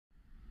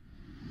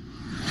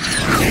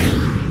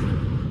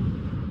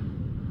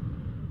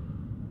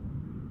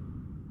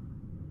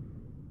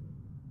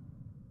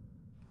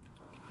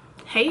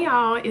Hey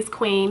y'all, it's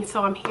Queen.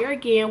 So I'm here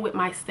again with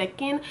my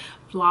second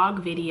vlog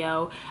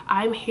video.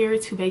 I'm here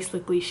to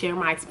basically share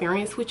my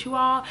experience with you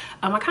all.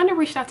 I kind of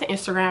reached out to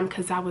Instagram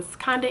because I was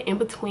kind of in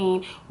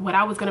between what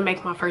I was going to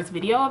make my first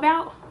video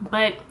about,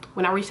 but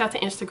when I reached out to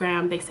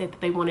Instagram, they said that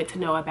they wanted to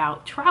know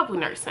about travel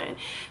nursing.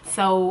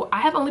 So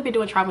I have only been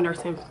doing travel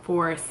nursing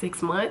for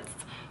 6 months,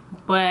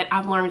 but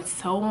I've learned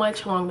so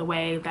much along the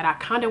way that I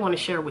kind of want to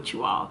share with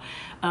you all.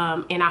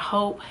 And I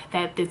hope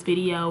that this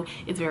video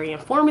is very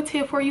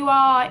informative for you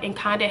all and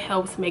kind of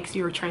helps makes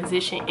your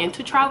transition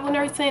into travel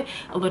nursing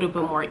a little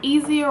bit more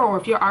easier,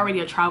 or if you're already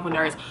a travel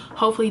nurse,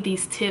 hopefully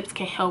these tips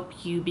can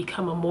help you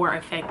become a more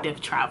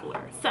effective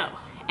traveler. So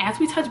as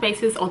we touch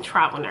bases on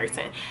travel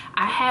nursing,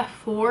 I have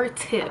 4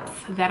 tips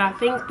that I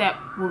think that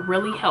will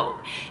really help,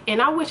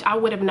 and I wish I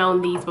would have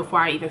known these before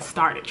I even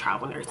started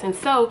travel nursing.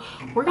 So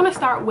we're gonna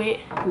start with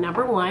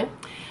number 1.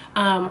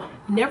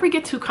 Never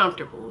get too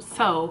comfortable.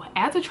 So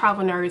as a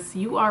travel nurse,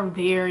 you are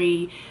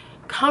very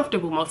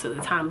comfortable most of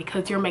the time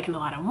because you're making a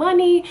lot of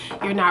money.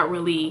 You're not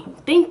really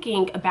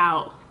thinking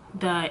about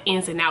the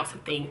ins and outs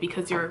of things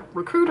because your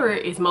recruiter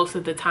is most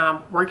of the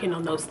time working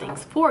on those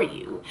things for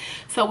you.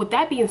 So with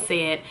that being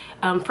said,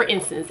 for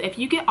instance, if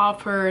you get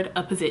offered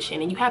a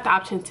position and you have the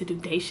option to do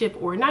day shift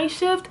or night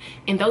shift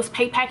and those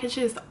pay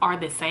packages are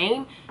the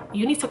same,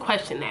 you need to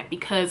question that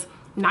because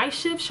night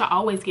shift should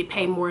always get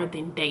paid more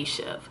than day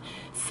shift.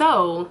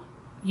 So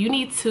you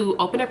need to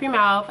open up your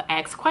mouth,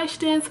 ask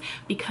questions,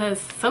 because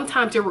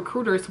sometimes your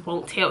recruiters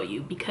won't tell you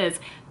because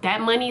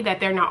that money that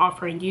they're not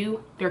offering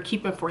you, they're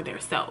keeping for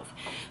themselves.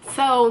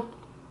 So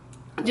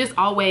just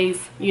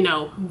always, you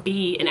know,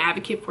 be an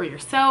advocate for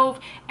yourself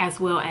as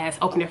well as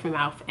open up your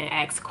mouth and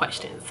ask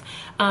questions.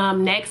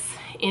 Next,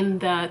 in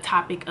the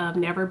topic of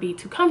never be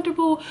too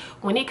comfortable,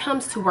 when it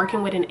comes to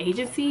working with an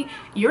agency,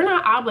 you're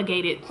not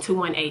obligated to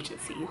one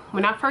agency.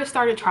 When I first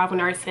started travel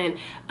nursing,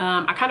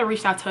 I kind of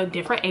reached out to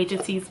different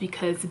agencies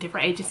because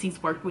different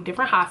agencies work with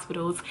different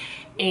hospitals,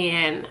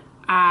 and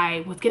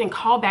I was getting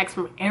callbacks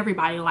from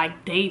everybody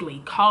like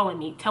daily, calling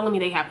me, telling me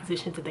they have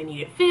positions that they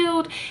needed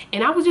filled.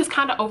 And I was just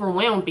kind of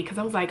overwhelmed because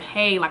I was like,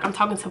 hey, like I'm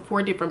talking to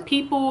 4 different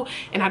people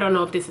and I don't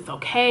know if this is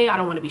okay. I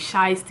don't want to be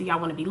shysty. I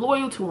want to be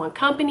loyal to one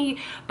company.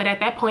 But at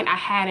that point I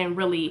hadn't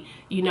really,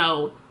 you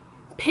know,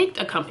 picked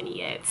a company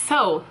yet.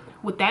 So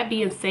with that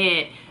being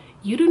said,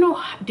 you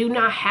do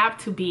not have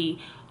to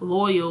be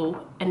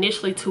loyal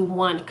initially to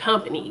one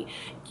company.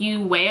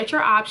 You weigh out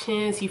your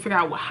options, you figure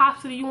out what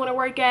hospital you want to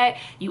work at,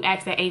 you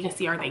ask that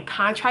agency, are they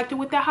contracted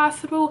with that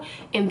hospital,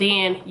 and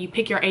then you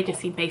pick your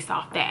agency based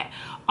off that.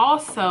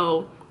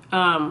 Also,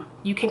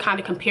 you can kind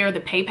of compare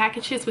the pay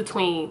packages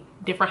between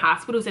different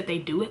hospitals. That they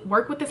do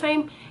work with the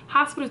same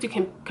hospitals, you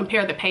can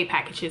compare the pay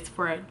packages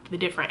for the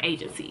different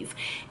agencies.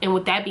 And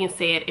with that being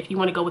said, if you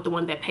want to go with the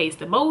one that pays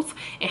the most,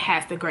 it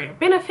has the greater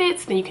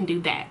benefits, then you can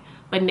do that.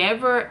 But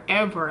never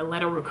ever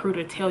let a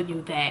recruiter tell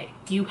you that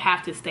you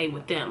have to stay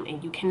with them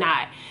and you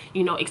cannot,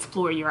 you know,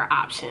 explore your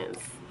options.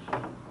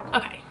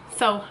 Okay,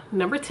 so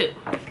number 2,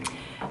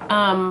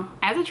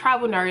 as a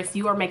travel nurse,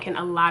 you are making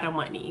a lot of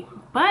money,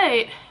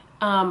 but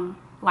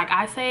like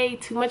I say,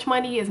 too much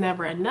money is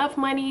never enough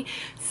money.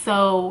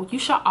 So you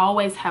should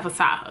always have a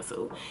side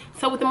hustle.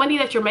 So with the money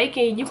that you're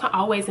making, you can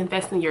always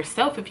invest in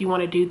yourself if you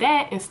want to do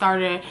that and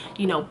start a,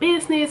 you know,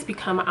 business,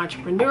 become an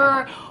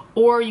entrepreneur,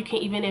 or you can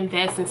even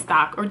invest in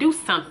stock or do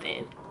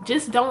something.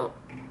 Just don't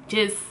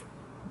just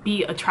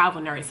be a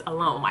travel nurse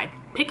alone. Like,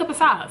 pick up a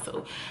side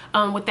hustle.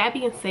 With that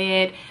being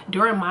said,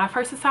 during my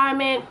first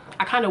assignment,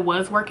 I kind of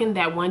was working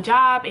that one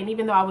job, and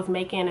even though I was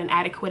making an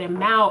adequate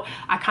amount,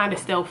 I kind of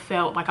still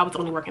felt like I was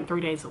only working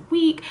 3 days a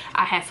week.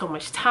 I had so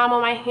much time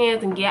on my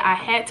hands, and yet I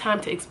had time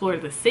to explore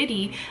the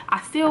city.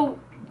 I still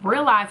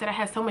realized that I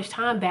had so much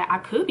time that I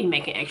could be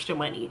making extra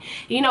money.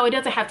 You know, it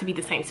doesn't have to be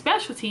the same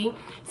specialty.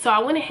 So I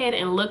went ahead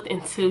and looked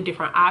into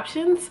different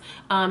options.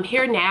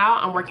 Here now,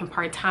 I'm working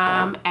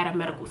part-time at a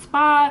medical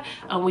spa.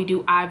 We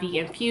do IV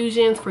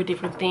infusions for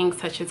different things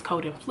such as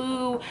cold and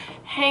flu,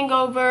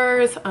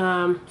 hangovers,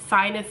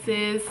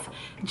 sinuses,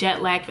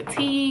 jet lag,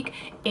 fatigue,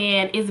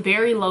 and it's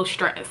very low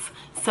stress.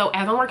 So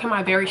as I'm working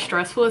my very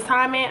stressful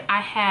assignment,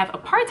 I have a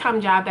part-time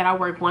job that I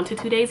work 1 to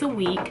 2 days a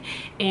week,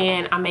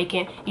 and I'm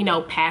making, you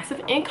know,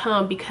 passive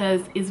income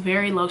because it's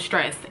very low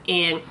stress.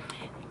 And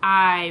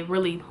I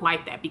really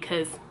like that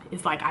because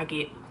it's like I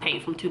get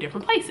paid from 2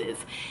 different places.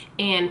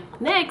 And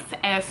next,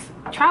 as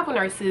travel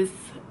nurses,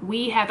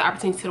 we have the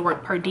opportunity to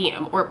work per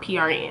diem or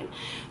PRN.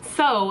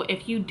 So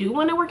if you do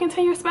want to work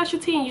into your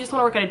specialty and you just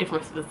want to work at a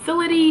different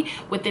facility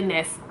within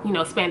that, you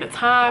know, span of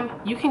time,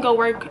 you can go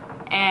work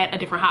at a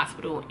different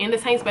hospital in the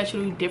same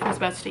specialty, different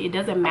specialty, it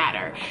doesn't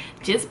matter.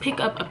 Just pick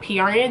up a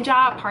PRN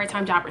job,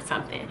 part-time job or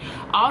something.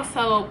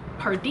 Also,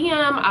 per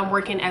diem, I'm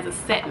working as a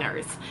set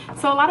nurse.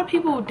 So a lot of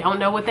people don't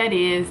know what that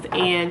is,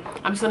 and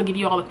I'm just gonna give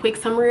you all a quick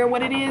summary of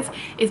what it is.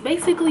 It's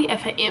basically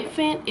if an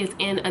infant is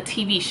in a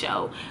TV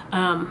show,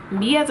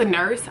 me as a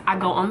nurse, I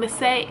go on the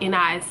set and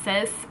I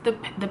assess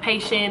the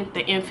patient,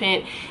 the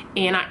infant,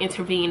 and I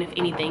intervene if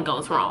anything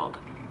goes wrong.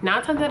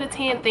 9 times out of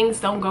 10 things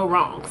don't go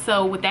wrong.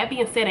 So with that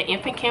being said, an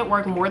infant can't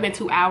work more than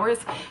 2 hours.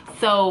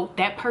 So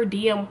that per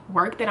diem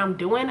work that I'm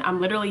doing, I'm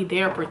literally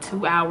there for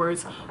 2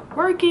 hours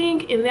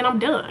working and then I'm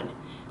done.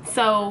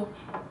 So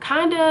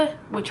kind of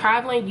with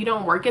traveling, you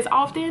don't work as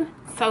often,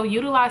 so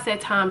utilize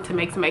that time to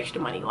make some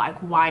extra money. Like,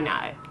 why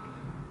not?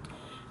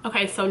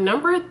 Okay, so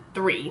number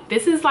 3,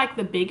 this is like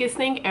the biggest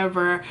thing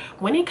ever.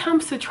 When it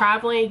comes to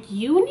traveling,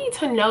 you need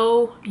to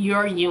know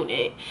your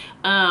unit.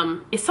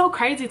 It's so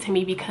crazy to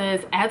me because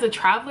as a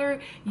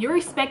traveler, you're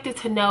expected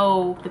to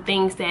know the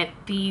things that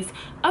these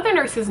other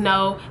nurses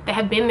know that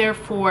have been there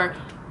for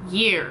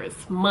years,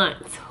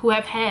 months, who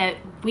have had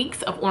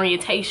weeks of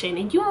orientation,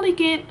 and you only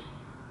get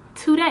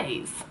 2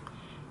 days.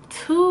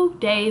 2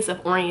 days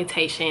of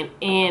orientation,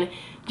 and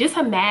just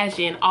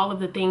imagine all of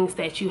the things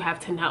that you have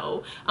to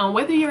know.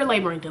 Whether you're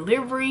labor and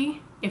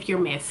delivery, if you're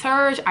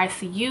med-surg,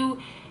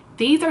 ICU,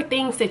 these are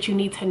things that you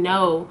need to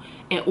know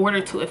in order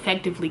to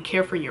effectively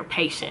care for your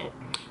patient.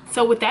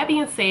 So with that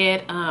being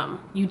said,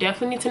 you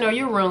definitely need to know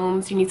your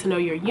rooms, you need to know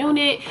your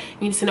unit,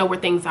 you need to know where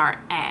things are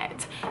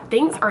at.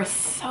 Things are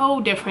so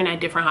different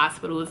at different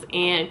hospitals,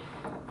 and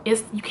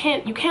you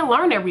can't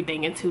learn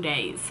everything in 2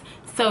 days.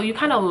 So you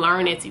kind of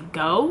learn as you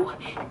go,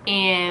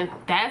 and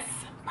that's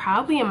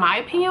probably, in my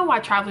opinion, why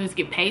travelers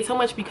get paid so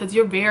much, because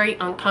you're very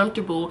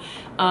uncomfortable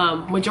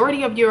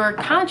majority of your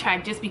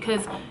contract, just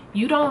because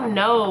you don't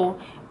know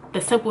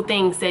the simple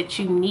things that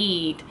you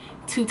need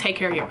to take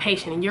care of your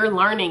patient, and you're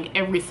learning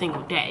every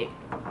single day.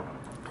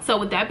 So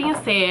with that being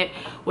said,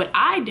 what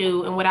I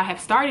do and what I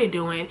have started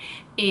doing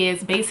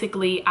is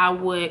basically I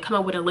would come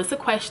up with a list of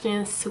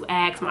questions to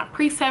ask my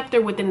preceptor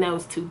within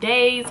those 2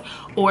 days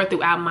or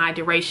throughout my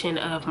duration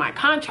of my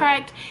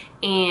contract.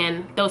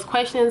 And those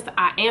questions,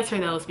 I answer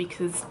those,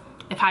 because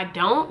if I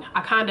don't,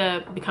 I kind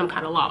of become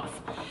kind of lost.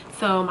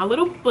 So my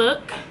little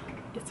book,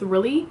 it's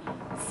really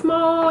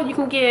small. You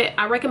can get,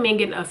 I recommend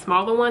getting a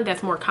smaller one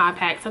that's more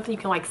compact, something you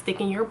can like stick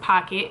in your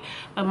pocket.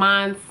 But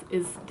mine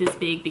is this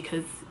big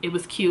because it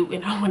was cute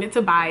and I wanted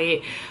to buy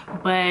it.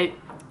 But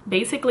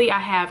basically I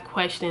have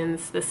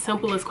questions, the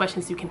simplest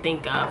questions you can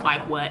think of,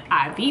 like what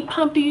IV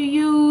pump do you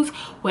use,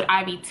 what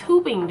IV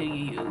tubing do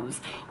you use,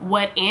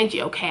 what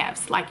angio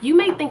caps. Like, you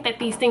may think that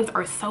these things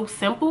are so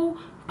simple,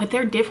 but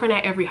they're different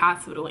at every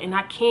hospital, and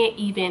I can't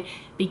even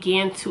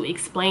begin to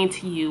explain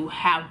to you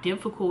how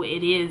difficult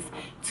it is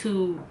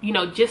to, you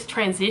know, just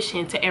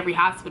transition to every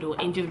hospital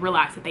and just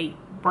realize that they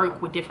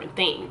work with different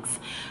things.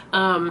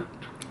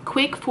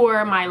 Quick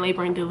for my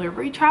labor and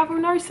delivery travel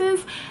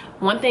nurses,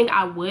 one thing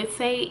I would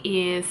say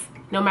is,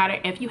 no matter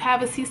if you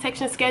have a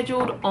C-section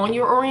scheduled on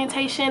your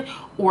orientation,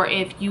 or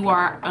if you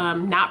are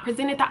not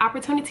presented the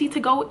opportunity to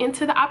go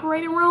into the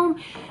operating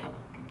room,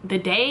 the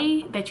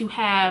day that you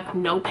have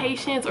no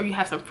patients or you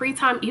have some free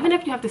time, even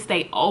if you have to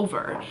stay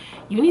over,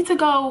 you need to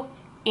go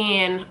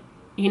and,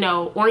 you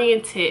know,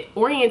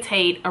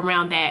 orientate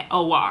around that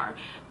OR,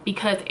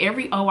 because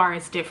every OR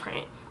is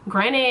different.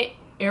 Granted,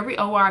 every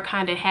OR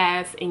kind of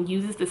has and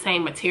uses the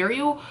same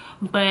material,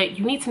 but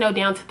you need to know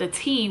down to the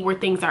T where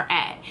things are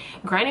at.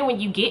 Granted,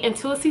 when you get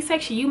into a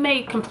C-section, you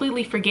may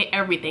completely forget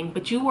everything,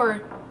 but you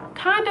were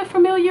kind of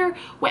familiar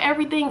with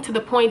everything, to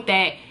the point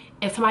that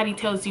if somebody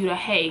tells you to,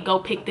 hey, go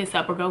pick this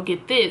up or go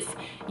get this,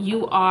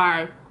 you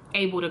are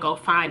able to go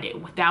find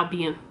it without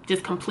being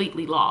just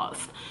completely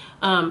lost.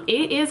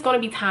 It is going to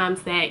be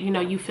times that, you know,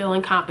 you feel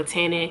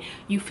incompetent and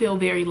you feel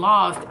very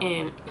lost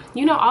and,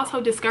 you know,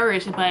 also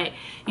discouraged, but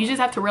you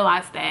just have to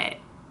realize that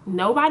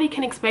nobody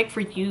can expect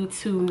for you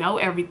to know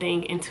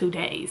everything in 2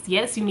 days.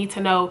 Yes, you need to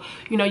know,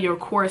 you know, your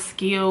core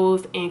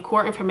skills and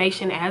core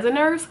information as a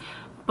nurse,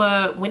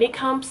 but when it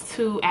comes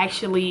to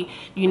actually,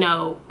 you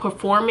know,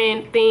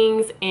 performing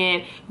things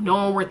and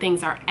knowing where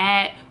things are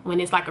at, when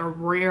it's like a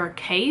rare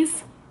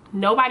case,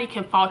 nobody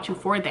can fault you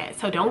for that.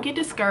 So don't get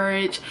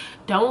discouraged.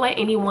 Don't let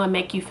anyone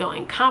make you feel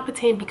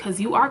incompetent, because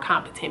you are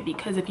competent.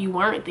 Because if you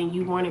weren't, then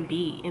you wouldn't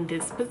be in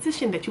this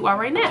position that you are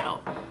right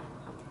now.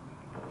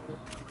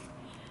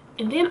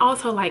 And then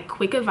also, like,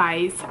 quick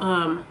advice,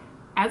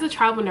 as a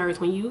travel nurse,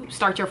 when you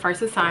start your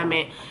first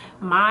assignment,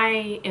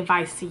 my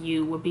advice to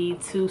you would be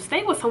to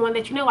stay with someone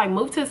that you know. Like,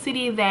 move to a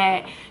city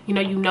that you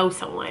know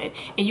someone,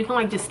 and you can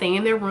like just stay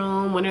in their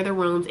room, one of their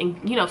rooms,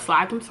 and, you know,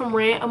 slide them some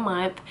rent a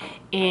month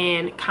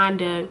and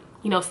kind of,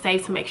 you know,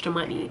 save some extra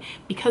money.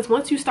 Because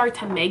once you start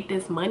to make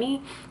this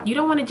money, you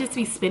don't want to just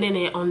be spending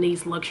it on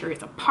these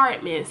luxurious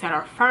apartments that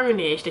are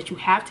furnished, that you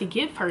have to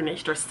get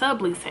furnished or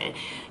subleasing.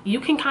 You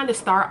can kind of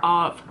start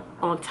off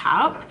on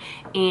top,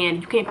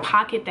 and you can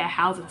pocket that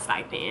housing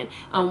stipend,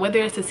 whether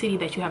it's a city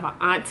that you have an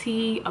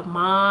auntie, a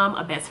mom,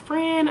 a best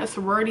friend, a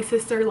sorority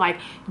sister. Like,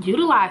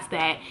 utilize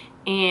that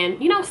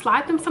and, you know,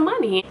 slide them some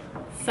money.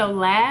 So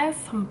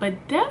last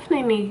but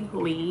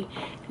definitely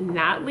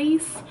not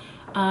least,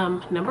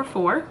 number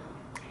 4,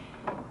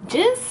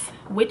 just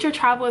with your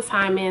travel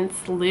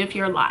assignments, live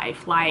your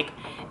life. Like,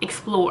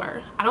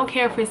 explore. I don't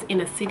care if it's in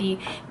a city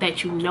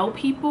that you know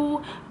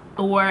people.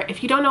 Or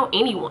if you don't know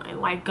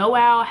anyone, like go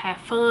out, have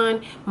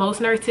fun.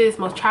 Most nurses,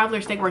 most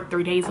travelers, they work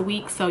 3 days a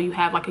week, so you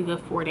have like a good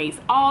 4 days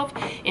off.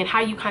 And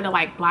how you kind of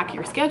like block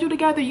your schedule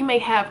together, you may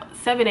have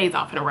 7 days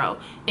off in a row.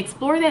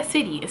 Explore that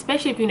city,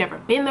 especially if you've never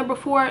been there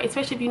before,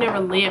 especially if you never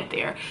lived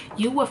there.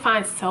 You will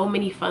find so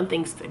many fun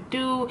things to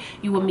do.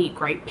 You will meet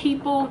great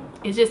people.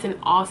 It's just an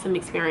awesome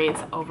experience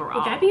overall.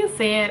 With that being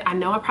said, I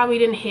know I probably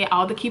didn't hit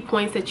all the key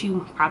points that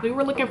you probably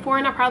were looking for,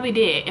 and I probably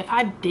did. If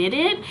I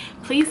didn't,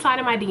 please slide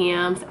in my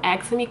DMs,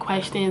 ask me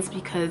questions,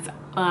 because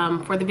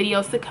for the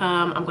videos to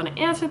come, I'm going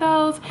to answer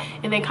those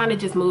and then kind of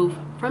just move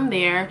from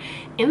there.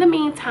 In the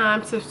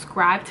meantime,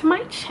 subscribe to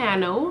my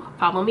channel,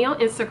 follow me on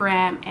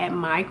Instagram at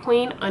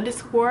myqueen__,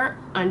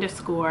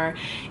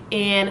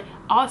 and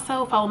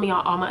also follow me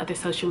on all my other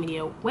social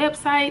media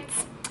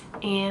websites.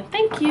 And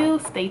thank you.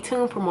 Stay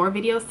tuned for more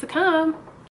videos to come.